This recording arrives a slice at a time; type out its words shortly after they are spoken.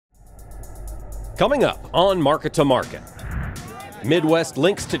Coming up on Market to Market, Midwest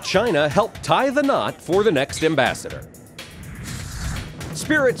links to China help tie the knot for the next ambassador.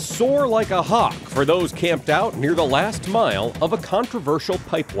 Spirits soar like a hawk for those camped out near the last mile of a controversial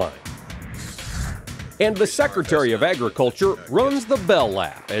pipeline. And the Secretary of Agriculture runs the bell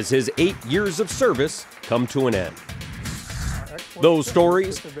lap as his 8 years of service come to an end. Those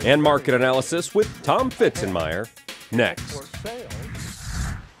stories and market analysis with Tomm Pfitzenmaier next.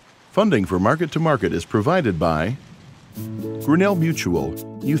 Funding for Market to Market is provided by Grinnell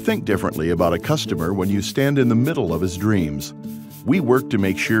Mutual. You think differently about a customer when you stand in the middle of his dreams. We work to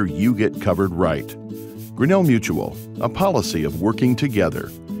make sure you get covered right. Grinnell Mutual, a policy of working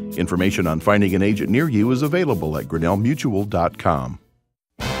together. Information on finding an agent near you is available at grinnellmutual.com.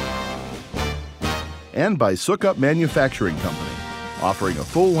 And by Sukup Manufacturing Company, offering a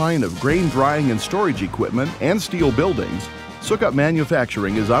full line of grain drying and storage equipment and steel buildings. Sukup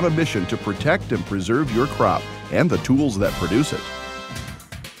Manufacturing is on a mission to protect and preserve your crop and the tools that produce it.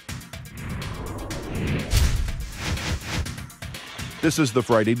 This is the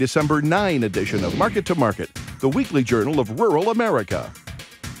Friday, December 9 edition of Market to Market, the weekly journal of rural America.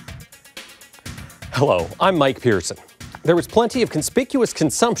 Hello, I'm Mike Pearson. There was plenty of conspicuous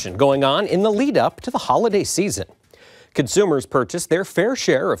consumption going on in the lead up to the holiday season. Consumers purchased their fair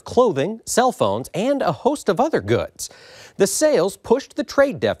share of clothing, cell phones, and a host of other goods. The sales pushed the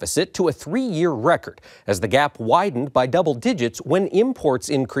trade deficit to a 3-year record as the gap widened by double digits when imports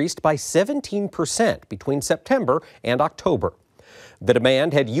increased by 17% between September and October. The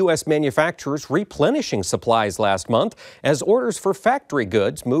demand had U.S. manufacturers replenishing supplies last month as orders for factory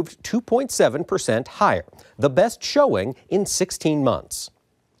goods moved 2.7% higher, the best showing in 16 months.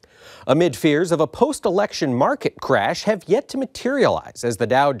 Amid fears of a post-election market crash have yet to materialize as the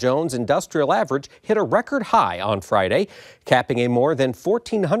Dow Jones Industrial Average hit a record high on Friday, capping a more than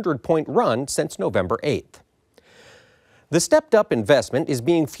 1,400-point run since November 8th. The stepped-up investment is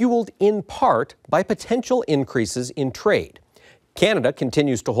being fueled in part by potential increases in trade. Canada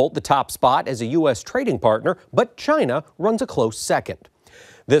continues to hold the top spot as a U.S. trading partner, but China runs a close second.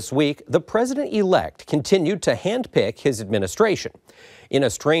 This week, the president-elect continued to handpick his administration. In a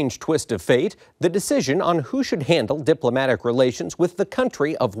strange twist of fate, the decision on who should handle diplomatic relations with the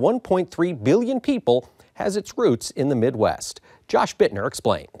country of 1.3 billion people has its roots in the Midwest. Josh Bittner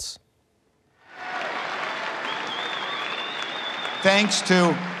explains. Thanks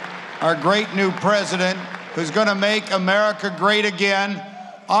to our great new president, who's going to make America great again,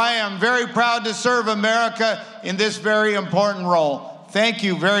 I am very proud to serve America in this very important role. Thank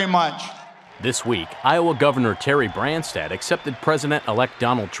you very much. This week, Iowa Governor Terry Branstad accepted President-elect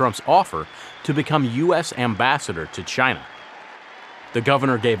Donald Trump's offer to become U.S. ambassador to China. The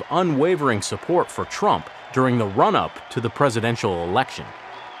governor gave unwavering support for Trump during the run-up to the presidential election.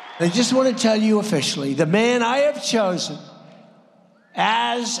 I just want to tell you officially, the man I have chosen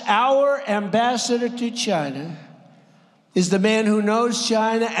as our ambassador to China is the man who knows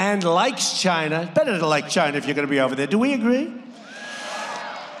China and likes China. Better to like China if you're going to be over there. Do we agree?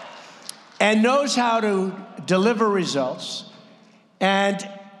 And knows how to deliver results. And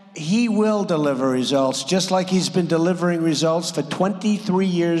he will deliver results, just like he's been delivering results for 23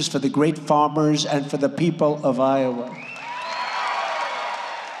 years for the great farmers and for the people of Iowa.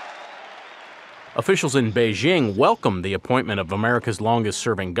 Officials in Beijing welcomed the appointment of America's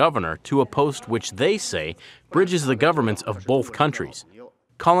longest-serving governor to a post which they say bridges the governments of both countries,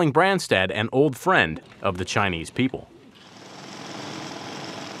 calling Branstad an old friend of the Chinese people.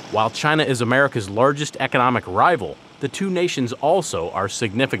 While China is America's largest economic rival, the two nations also are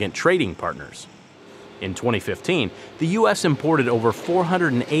significant trading partners. In 2015, the U.S. imported over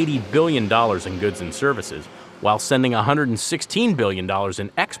 $480 billion in goods and services, while sending $116 billion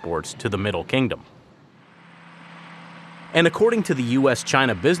in exports to the Middle Kingdom. And according to the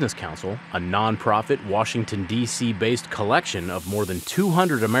U.S.-China Business Council, a nonprofit Washington, D.C.-based collection of more than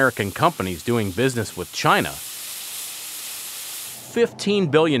 200 American companies doing business with China, $15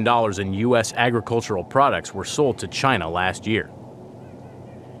 billion in U.S. agricultural products were sold to China last year.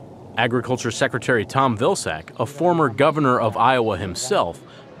 Agriculture Secretary Tom Vilsack, a former governor of Iowa himself,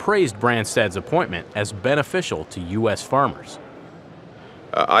 praised Branstad's appointment as beneficial to U.S. farmers.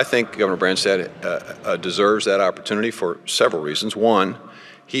 I think Governor Branstad deserves that opportunity for several reasons. One,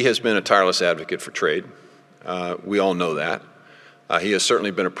 he has been a tireless advocate for trade. We all know that. He has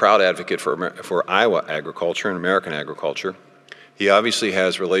certainly been a proud advocate for Iowa agriculture and American agriculture. He obviously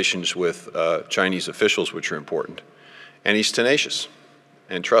has relations with Chinese officials, which are important. And he's tenacious.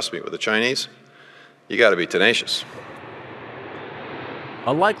 And trust me, with the Chinese, you got to be tenacious.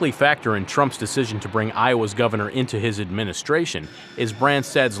 A likely factor in Trump's decision to bring Iowa's governor into his administration is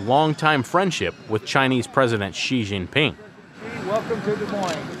Branstad's longtime friendship with Chinese President Xi Jinping. Welcome to Des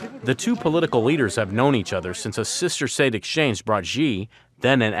Moines. The two political leaders have known each other since a sister-state exchange brought Xi,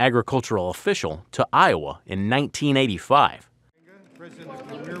 then an agricultural official, to Iowa in 1985.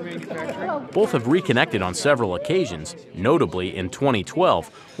 Both have reconnected on several occasions, notably in 2012,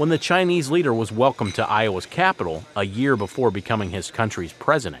 when the Chinese leader was welcomed to Iowa's capital a year before becoming his country's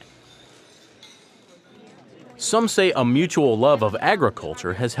president. Some say a mutual love of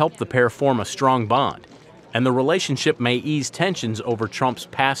agriculture has helped the pair form a strong bond, and the relationship may ease tensions over Trump's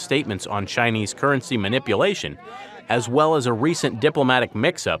past statements on Chinese currency manipulation, as well as a recent diplomatic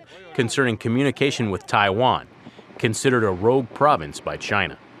mix-up concerning communication with Taiwan, considered a rogue province by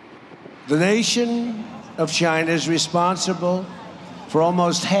China. The nation of China is responsible for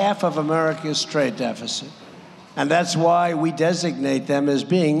almost half of America's trade deficit. And that's why we designate them as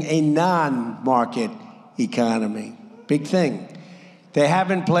being a non-market economy. Big thing. They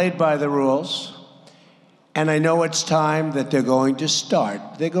haven't played by the rules. And I know it's time that they're going to start.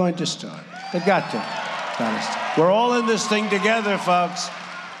 They're going to start. They've got to. We're all in this thing together, folks.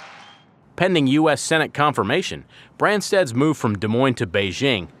 Pending U.S. Senate confirmation, Branstad's move from Des Moines to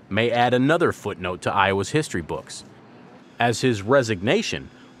Beijing may add another footnote to Iowa's history books, as his resignation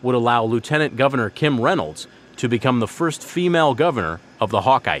would allow Lieutenant Governor Kim Reynolds to become the first female governor of the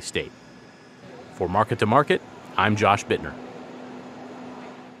Hawkeye State. For Market to Market, I'm Josh Bittner.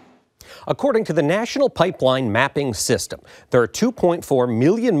 According to the National Pipeline Mapping System, there are 2.4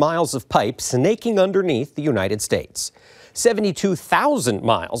 million miles of pipe snaking underneath the United States. 72,000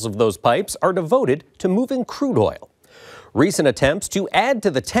 miles of those pipes are devoted to moving crude oil. Recent attempts to add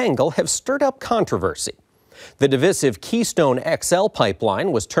to the tangle have stirred up controversy. The divisive Keystone XL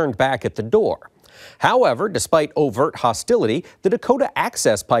pipeline was turned back at the door. However, despite overt hostility, the Dakota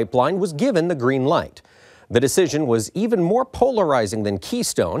Access pipeline was given the green light. The decision was even more polarizing than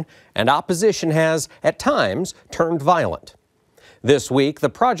Keystone, and opposition has, at times, turned violent. This week, the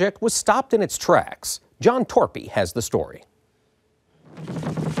project was stopped in its tracks. John Torpy has the story.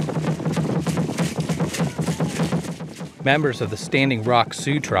 Members of the Standing Rock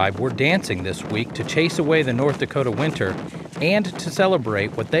Sioux tribe were dancing this week to chase away the North Dakota winter and to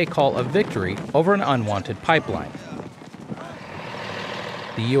celebrate what they call a victory over an unwanted pipeline.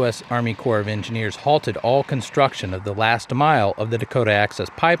 The U.S. Army Corps of Engineers halted all construction of the last mile of the Dakota Access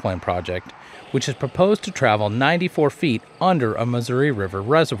Pipeline project, which is proposed to travel 94 feet under a Missouri River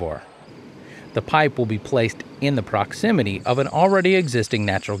reservoir. The pipe will be placed in the proximity of an already existing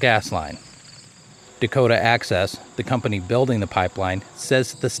natural gas line. Dakota Access, the company building the pipeline,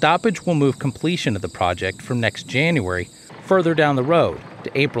 says the stoppage will move completion of the project from next January further down the road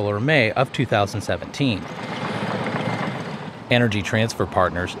to April or May of 2017. Energy Transfer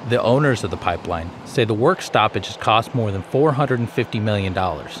Partners, the owners of the pipeline, say the work stoppage has cost more than $450 million,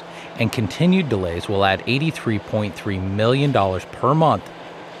 and continued delays will add $83.3 million per month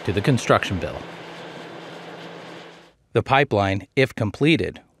to the construction bill. The pipeline, if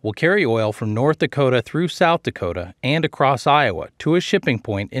completed, will carry oil from North Dakota through South Dakota and across Iowa to a shipping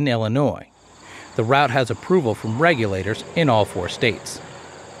point in Illinois. The route has approval from regulators in all 4 states.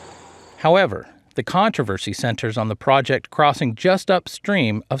 However, the controversy centers on the project crossing just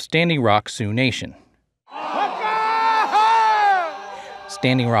upstream of Standing Rock Sioux Nation.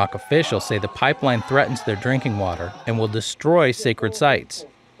 Standing Rock officials say the pipeline threatens their drinking water and will destroy sacred sites.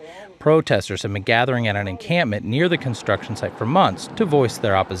 Protesters have been gathering at an encampment near the construction site for months to voice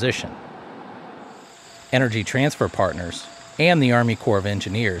their opposition. Energy Transfer Partners and the Army Corps of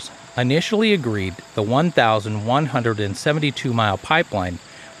Engineers initially agreed the 1,172-mile pipeline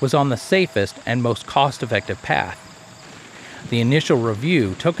was on the safest and most cost-effective path. The initial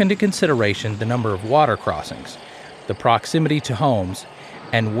review took into consideration the number of water crossings, the proximity to homes,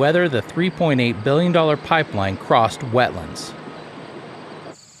 and whether the $3.8 billion pipeline crossed wetlands.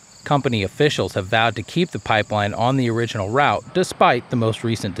 Company officials have vowed to keep the pipeline on the original route despite the most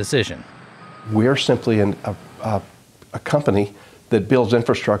recent decision. We're simply a company that builds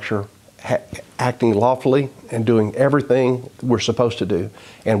infrastructure, acting lawfully and doing everything we're supposed to do.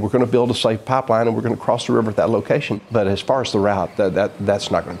 And we're going to build a safe pipeline and we're going to cross the river at that location. But as far as the route,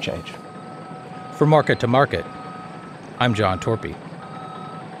 that's not going to change. For Market to Market, I'm John Torpy.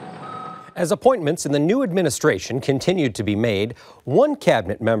 As appointments in the new administration continued to be made, one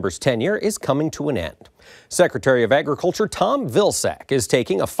cabinet member's tenure is coming to an end. Secretary of Agriculture Tomm Vilsack is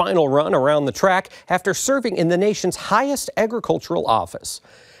taking a final run around the track after serving in the nation's highest agricultural office.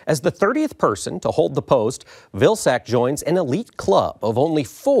 As the 30th person to hold the post, Vilsack joins an elite club of only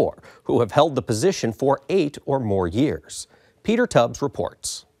 4 who have held the position for 8 or more years. Peter Tubbs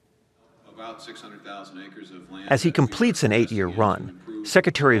reports. About 600,000 acres of land. As he completes an 8-year run,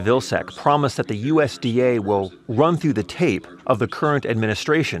 Secretary Vilsack promised that the USDA will run through the tape of the current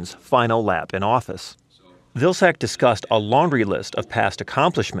administration's final lap in office. Vilsack discussed a laundry list of past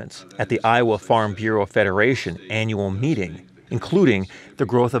accomplishments at the Iowa Farm Bureau Federation annual meeting, including the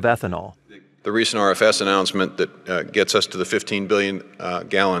growth of ethanol. The recent RFS announcement that gets us to the 15 billion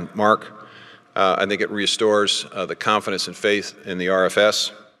gallon mark, I think it restores the confidence and faith in the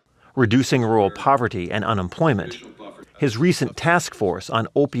RFS. Reducing rural poverty and unemployment, his recent task force on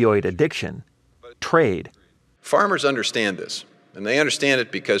opioid addiction, trade. Farmers understand this, and they understand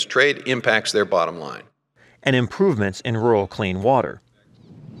it because trade impacts their bottom line. And improvements in rural clean water.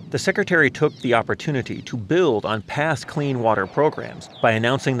 The Secretary took the opportunity to build on past clean water programs by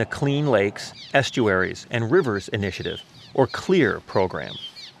announcing the Clean Lakes, Estuaries, and Rivers Initiative, or CLEAR program.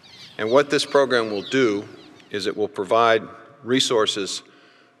 And what this program will do is it will provide resources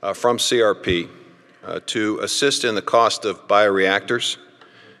from CRP to assist in the cost of bioreactors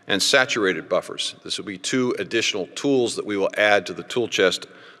and saturated buffers. This will be 2 additional tools that we will add to the tool chest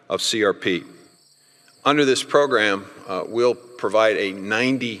of CRP. Under this program, we'll provide a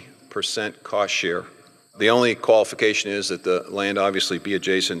 90% cost share. The only qualification is that the land obviously be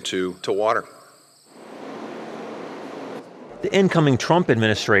adjacent to water. The incoming Trump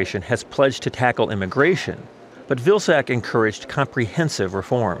administration has pledged to tackle immigration, but Vilsack encouraged comprehensive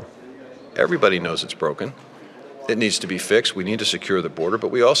reform. Everybody knows it's broken. It needs to be fixed. We need to secure the border, but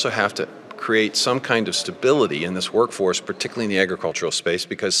we also have to create some kind of stability in this workforce, particularly in the agricultural space,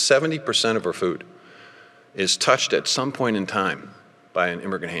 because 70% of our food is touched at some point in time by an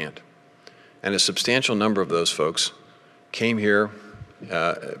immigrant hand. And a substantial number of those folks came here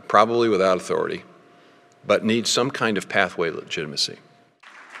probably without authority, but need some kind of pathway legitimacy.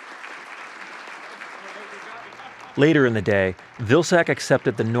 Later in the day, Vilsack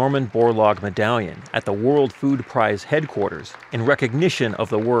accepted the Norman Borlaug Medallion at the World Food Prize headquarters in recognition of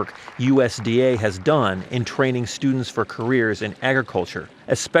the work USDA has done in training students for careers in agriculture,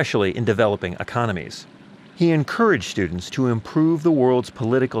 especially in developing economies. He encouraged students to improve the world's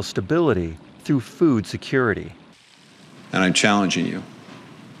political stability through food security. And I'm challenging you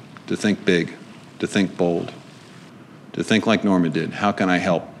to think big, to think bold, to think like Norman did. How can I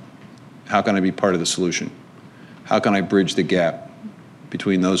help? How can I be part of the solution? How can I bridge the gap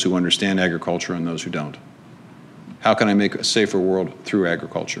between those who understand agriculture and those who don't? How can I make a safer world through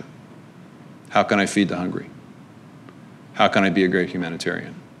agriculture? How can I feed the hungry? How can I be a great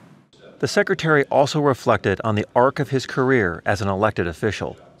humanitarian? The Secretary also reflected on the arc of his career as an elected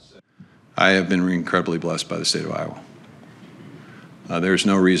official. I have been incredibly blessed by the state of Iowa. There's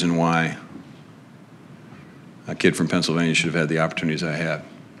no reason why a kid from Pennsylvania should have had the opportunities I had,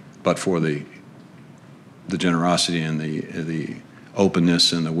 but for the generosity and the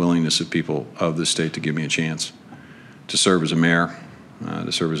openness and the willingness of people of the state to give me a chance to serve as a mayor,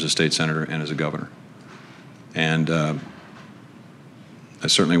 to serve as a state senator, and as a governor. And I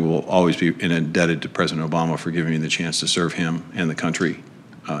certainly will always be indebted to President Obama for giving me the chance to serve him and the country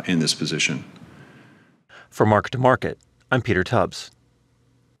in this position. For Market to Market, I'm Peter Tubbs.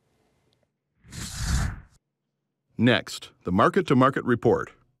 Next, the Market to Market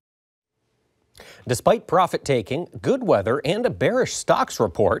report. Despite profit-taking, good weather, and a bearish stocks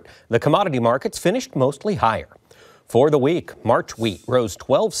report, the commodity markets finished mostly higher. For the week, March wheat rose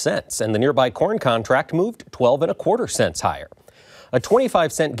 12 cents, and the nearby corn contract moved 12.25 cents higher. A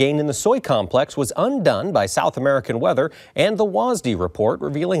 25-cent gain in the soy complex was undone by South American weather and the WASDE report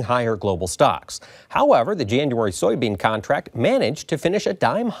revealing higher global stocks. However, the January soybean contract managed to finish a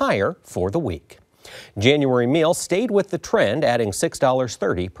dime higher for the week. January meal stayed with the trend, adding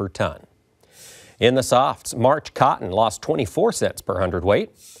 $6.30 per ton. In the softs, March cotton lost 24 cents per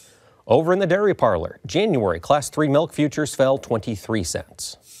hundredweight. Over in the dairy parlor, January Class 3 milk futures fell 23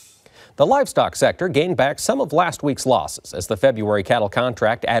 cents. The livestock sector gained back some of last week's losses as the February cattle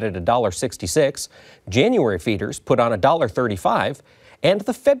contract added $1.66, January feeders put on $1.35, and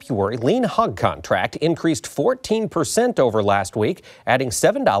the February lean hog contract increased 14% over last week, adding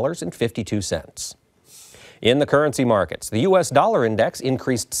 $7.52. In the currency markets, the U.S. dollar index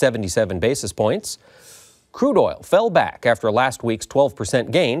increased 77 basis points. Crude oil fell back after last week's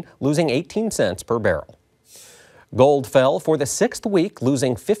 12% gain, losing 18 cents per barrel. Gold fell for the 6th week,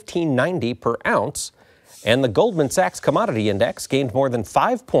 losing $15.90 per ounce, and the Goldman Sachs Commodity Index gained more than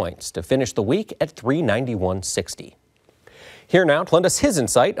 5 points to finish the week at 391.60. Here now to lend us his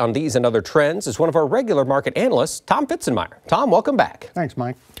insight on these and other trends is one of our regular market analysts, Tomm Pfitzenmaier. Tom, welcome back. Thanks,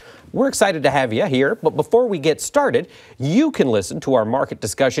 Mike. We're excited to have you here, but before we get started, you can listen to our market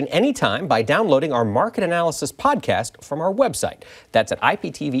discussion anytime by downloading our market analysis podcast from our website. That's at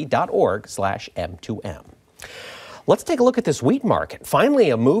iptv.org/M2M. Let's take a look at this wheat market. Finally,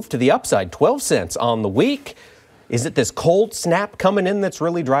 a move to the upside, 12 cents on the week. Is it this cold snap coming in that's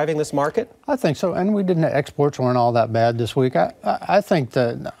really driving this market? I think so, and we didn't. Exports weren't all that bad this week. I think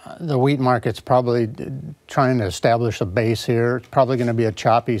the wheat market's probably trying to establish a base here. It's probably going to be a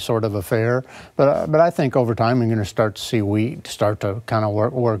choppy sort of affair, but I think over time we're going to start to see wheat start to kind of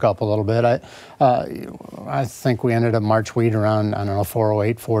work up a little bit. I think we ended up March wheat around, I don't know,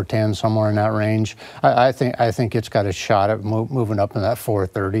 408, 410, somewhere in that range. I think it's got a shot at moving up in that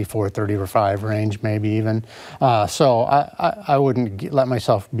 430, 435 range, maybe even. So I wouldn't let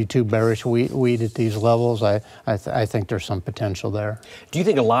myself be too bearish wheat at these levels. I think there's some potential there. Do you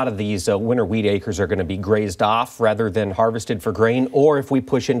think a lot of these winter wheat acres are going to be grazed off rather than harvested for grain? Or if we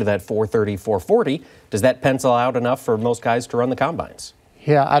push into that 430, 440, does that pencil out enough for most guys to run the combines?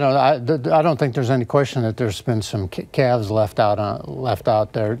 Yeah, I don't think there's any question that there's been some calves left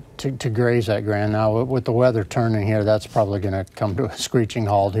out there to graze that grain. Now, with the weather turning here, that's probably going to come to a screeching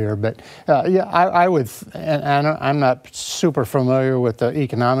halt here. But yeah, I would, and I'm not super familiar with the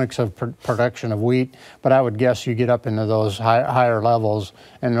economics of production of wheat, but I would guess you get up into those higher levels,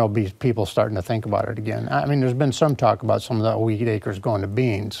 and there'll be people starting to think about it again. I mean, there's been some talk about some of the wheat acres going to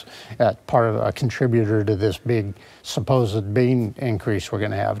beans, part of a contributor to this big supposed bean increase we're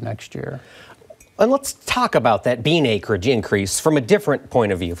going to have next year. And let's talk about that bean acreage increase from a different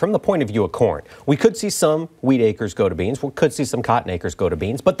point of view, from the point of view of corn. We could see some wheat acres go to beans. We could see some cotton acres go to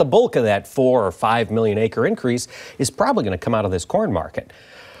beans. But the bulk of that 4 or 5 million acre increase is probably going to come out of this corn market.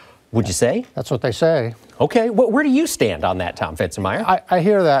 Would you say? That's what they say. Okay. Where do you stand on that, Tomm Pfitzenmaier? I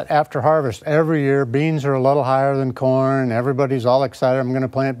hear that after harvest every year. Beans are a little higher than corn. Everybody's all excited. I'm going to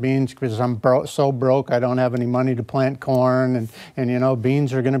plant beans because I'm so broke. I don't have any money to plant corn. And you know,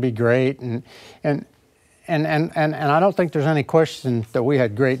 beans are going to be great. And I don't think there's any question that we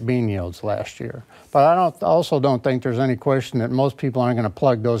had great bean yields last year. But I also don't think there's any question that most people aren't going to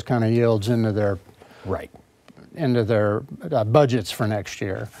plug those kind of yields into their budgets for next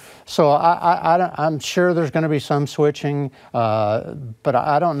year. So I'm sure there's going to be some switching, but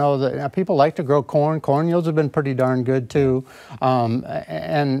I don't know that people like to grow corn. Corn yields have been pretty darn good too,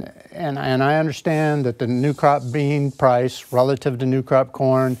 and I understand that the new crop bean price relative to new crop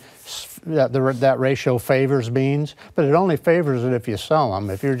corn, that ratio favors beans, but it only favors it if you sell them.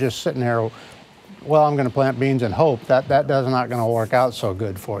 If you're just sitting there, well, I'm going to plant beans and hope, that does not going to work out so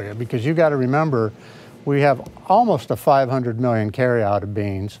good for you, because you got to remember, we have almost a 500 million carryout of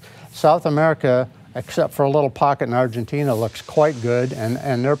beans. South America, except for a little pocket in Argentina, looks quite good,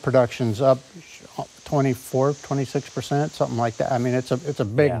 and their production's up 24, 26%, something like that. I mean, it's a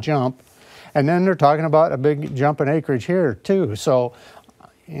big jump. And then they're talking about a big jump in acreage here too. So,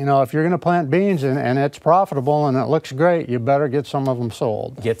 you know, if you're going to plant beans and it's profitable and it looks great, you better get some of them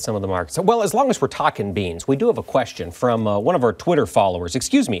sold. Get some of the markets. Well, as long as we're talking beans, we do have a question from one of our Twitter followers, a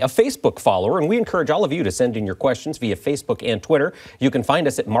Facebook follower, and we encourage all of you to send in your questions via Facebook and Twitter. You can find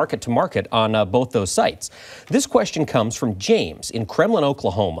us at Market to Market on both those sites. This question comes from James in Kremlin,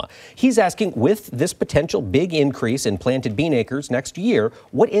 Oklahoma. He's asking, with this potential big increase in planted bean acres next year,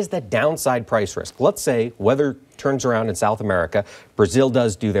 what is the downside price risk? Let's say weather turns around in South America. Brazil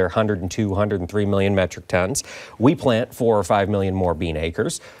does do their 102, 103 million metric tons. We plant 4 or 5 million more bean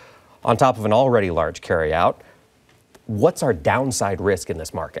acres on top of an already large carryout. What's our downside risk in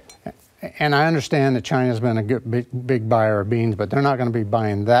this market? And I understand that China's been a big buyer of beans, but they're not going to be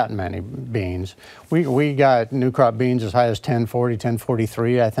buying that many beans. We got new crop beans as high as 1040,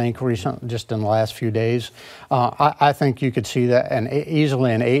 1043, I think, just in the last few days. I think you could see that, and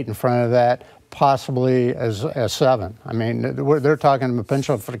easily an 8 in front of that, possibly as 7. I mean, they're talking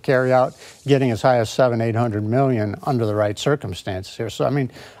potential for the carryout getting as high as 700-800 million under the right circumstances here. So I mean,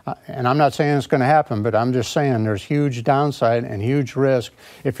 and I'm not saying it's going to happen, but I'm just saying there's huge downside and huge risk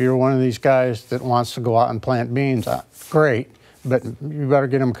if you're one of these guys that wants to go out and plant beans. Great, but you better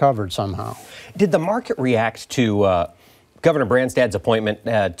get them covered somehow. Did the market react to Governor Branstad's appointment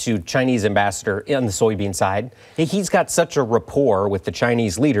to Chinese ambassador on the soybean side? He's got such a rapport with the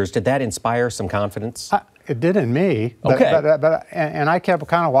Chinese leaders. Did that inspire some confidence? It did in me. And I kept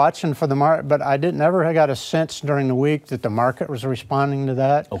kind of watching for the market, but I never got a sense during the week that the market was responding to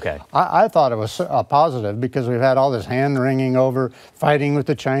that. Okay. I thought it was a positive because we've had all this hand-wringing over fighting with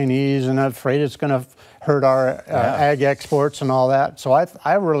the Chinese, and I'm afraid it's going to hurt our ag exports and all that. So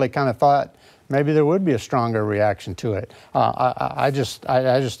I really kind of thought maybe there would be a stronger reaction to it.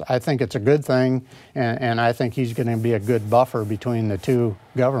 I think it's a good thing, and I think he's going to be a good buffer between the two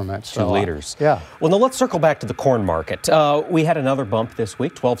governments. Two leaders. Yeah. Well, now let's circle back to the corn market. We had another bump this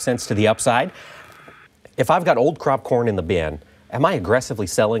week, 12 cents to the upside. If I've got old crop corn in the bin, am I aggressively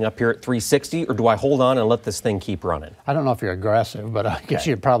selling up here at 360, or do I hold on and let this thing keep running? I don't know if you're aggressive, but I guess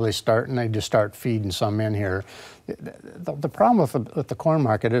you'd probably need to start feeding some in here. The problem with the corn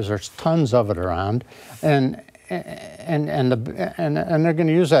market is there's tons of it around, and they're going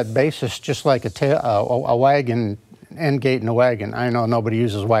to use that basis just like a wagon. End gate in a wagon. I know nobody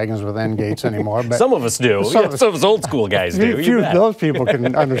uses wagons with end gates anymore, but some of us do. Some of us old school guys do. A few of those people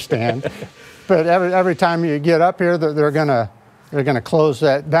can understand. But every time you get up here, they're going to close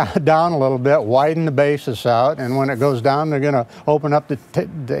that down a little bit, widen the basis out, and when it goes down, they're going to open up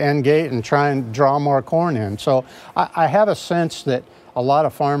the end gate and try and draw more corn in. So I have a sense that a lot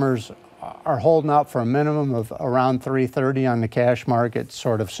of farmers are holding out for a minimum of around 330 on the cash market,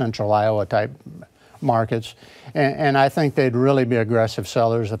 sort of central Iowa type markets, and I think they'd really be aggressive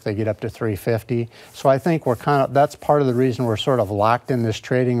sellers if they get up to 350. So I think that's part of the reason we're sort of locked in this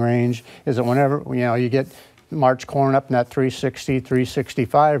trading range, is that whenever you get March corn up in that 360,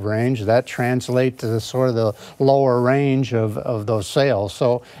 365 range, that translates to the sort of the lower range of those sales.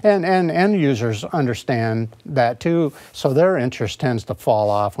 So, and end users understand that too, so their interest tends to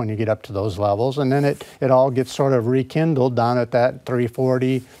fall off when you get up to those levels, and then it all gets sort of rekindled down at that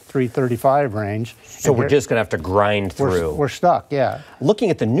 340, 335 range. So we're just going to have to grind through. We're stuck, yeah. Looking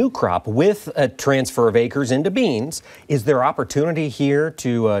at the new crop with a transfer of acres into beans, is there opportunity here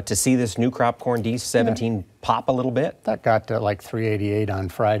to see this new crop corn D17 pop a little bit? That got to like 388 on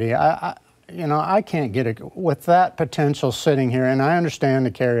Friday. I can't get it with that potential sitting here, and I understand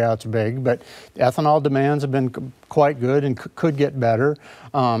the carryout's big, but ethanol demands have been quite good and could get better.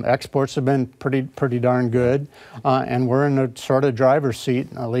 Exports have been pretty darn good, and we're in a sort of driver's seat,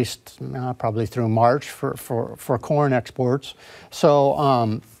 at least probably through March for corn exports.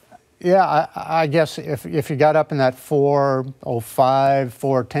 So yeah, I guess if you got up in that 405,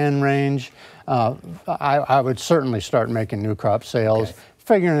 410 range, I would certainly start making new crop sales. Okay.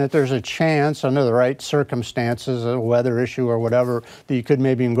 Figuring that there's a chance under the right circumstances, a weather issue or whatever, that you could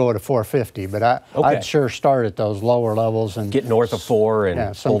maybe even go to 450. But I'd sure start at those lower levels and get north of 4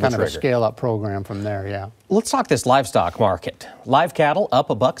 and some kind of a scale-up program from there. Yeah. Let's talk this livestock market. Live cattle up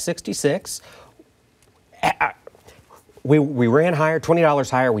 $1.66. We ran higher,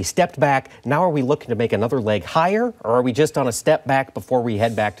 $20 higher. We stepped back. Now are we looking to make another leg higher, or are we just on a step back before we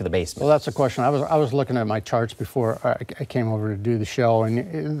head back to the basement? Well, that's the question. I was looking at my charts before I came over to do the show,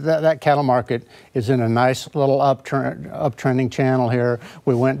 and that cattle market is in a nice little uptrending channel here.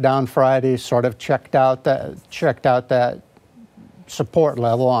 We went down Friday, sort of checked out that support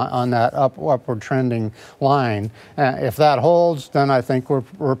level on that upward trending line. If that holds, then I think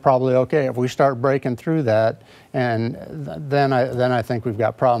we're probably okay. If we start breaking through that, and then I think we've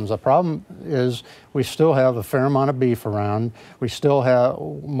got problems. The problem is we still have a fair amount of beef around. We still have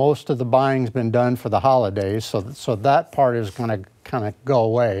most of the buying's been done for the holidays, so that part is going to kind of go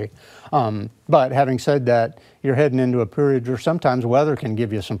away. But having said that, you're heading into a period where sometimes weather can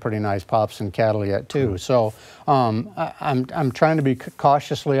give you some pretty nice pops in cattle yet too. So I'm trying to be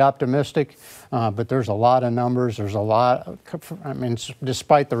cautiously optimistic, but there's a lot of numbers. There's a lot.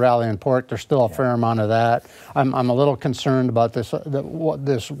 Despite the rally in pork, there's still a fair amount of that. I'm a little concerned about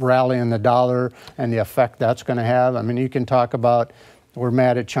this rally in the dollar and the effect that's going to have. I mean, you can talk about we're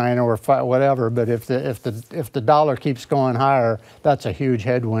mad at China or whatever, but if the dollar keeps going higher, that's a huge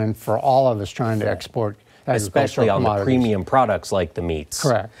headwind for all of us trying to export, especially on the premium products like the meats.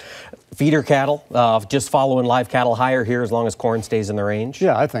 Correct. Feeder cattle, just following live cattle higher here as long as corn stays in the range?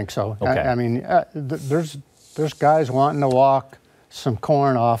 Yeah, I think so. Okay. I mean, there's guys wanting to walk some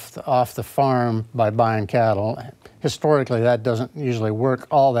corn off the farm by buying cattle. Historically, that doesn't usually work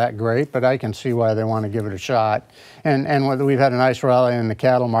all that great, but I can see why they want to give it a shot. And we've had a nice rally in the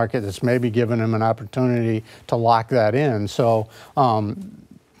cattle market that's maybe given them an opportunity to lock that in. So,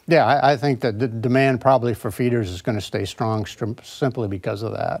 yeah, I think that the demand probably for feeders is going to stay strong simply because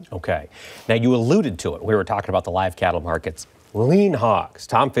of that. Okay. Now, you alluded to it. We were talking about the live cattle markets. Lean hogs,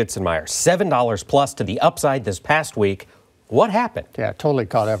 Tomm Pfitzenmaier, $7 plus to the upside this past week. What happened? Yeah, totally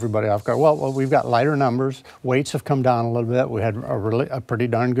caught everybody off guard. Well, we've got lighter numbers. Weights have come down a little bit. We had a pretty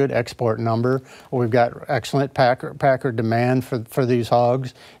darn good export number. We've got excellent packer demand for these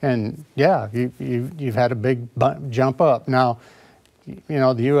hogs. And yeah, you've had a big jump up. Now, you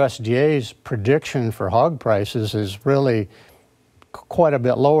know, the USDA's prediction for hog prices is really quite a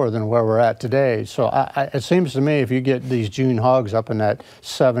bit lower than where we're at today. So it seems to me if you get these June hogs up in that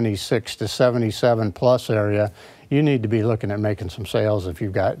 76 to 77 plus area, you need to be looking at making some sales if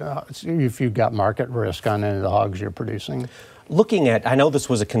you've got market risk on any of the hogs you're producing. Looking at, I know this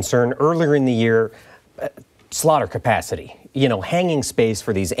was a concern earlier in the year, slaughter capacity, hanging space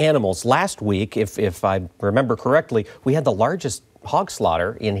for these animals. Last week, if I remember correctly, we had the largest hog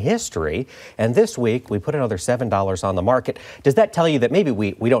slaughter in history, and this week we put another $7 on the market. Does that tell you that maybe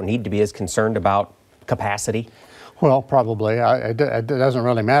we don't need to be as concerned about capacity? Well, probably. It doesn't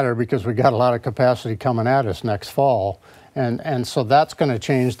really matter because we got a lot of capacity coming at us next fall. And so that's going to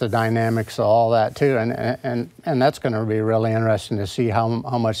change the dynamics of all that too, and that's going to be really interesting to see how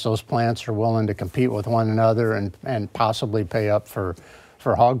much those plants are willing to compete with one another and possibly pay up for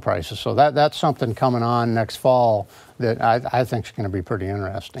hog prices. So that's something coming on next fall that I think is going to be pretty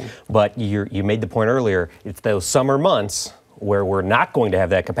interesting. But you made the point earlier, it's those summer months where we're not going to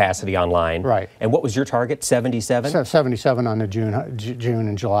have that capacity online. Right. And what was your target, 77? 77 on the June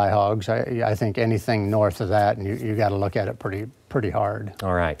and July hogs. I think anything north of that, and you got to look at it pretty hard.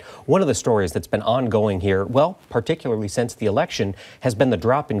 All right. One of the stories that's been ongoing here, well, particularly since the election, has been the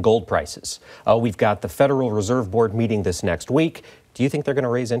drop in gold prices. We've got the Federal Reserve Board meeting this next week. Do you think they're going to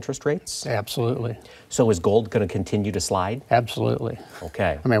raise interest rates? Absolutely. So is gold going to continue to slide? Absolutely.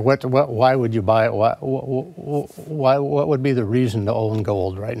 Okay. I mean, why would you buy it? What would be the reason to own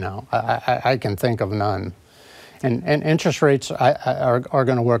gold right now? I can think of none. And interest rates are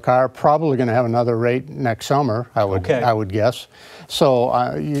going to work hard. Probably going to have another rate next summer, I would guess.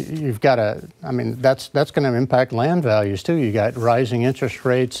 So you've got to. I mean, that's going to impact land values too. You got rising interest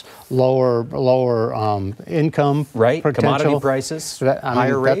rates, lower income, right? Potential. Commodity prices,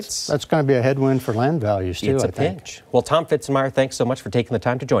 higher rates. That's going to be a headwind for land values too. It's a pinch. Well, Tomm Pfitzenmaier, thanks so much for taking the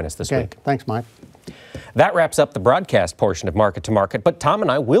time to join us this week. Thanks, Mike. That wraps up the broadcast portion of Market to Market, but Tom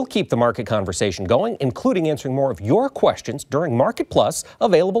and I will keep the market conversation going, including answering more of your questions during Market Plus,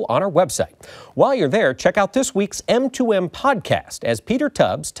 available on our website. While you're there, check out this week's M2M podcast, as Peter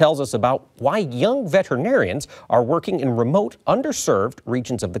Tubbs tells us about why young veterinarians are working in remote, underserved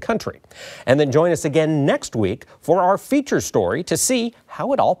regions of the country. And then join us again next week for our feature story to see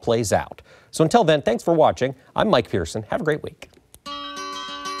how it all plays out. So until then, thanks for watching. I'm Mike Pearson. Have a great week.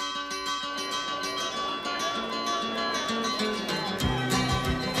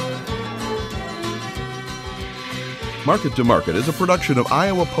 Market to Market is a production of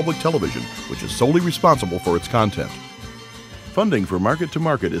Iowa Public Television, which is solely responsible for its content. Funding for Market to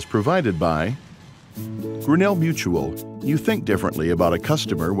Market is provided by Grinnell Mutual. You think differently about a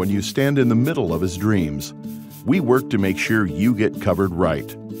customer when you stand in the middle of his dreams. We work to make sure you get covered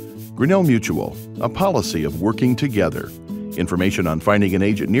right. Grinnell Mutual, a policy of working together. Information on finding an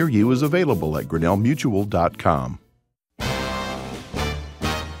agent near you is available at grinnellmutual.com.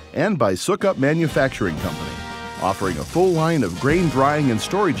 And by Sukup Manufacturing Company. Offering a full line of grain drying and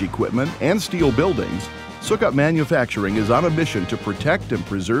storage equipment and steel buildings, Sukup Manufacturing is on a mission to protect and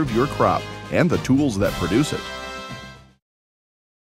preserve your crop and the tools that produce it.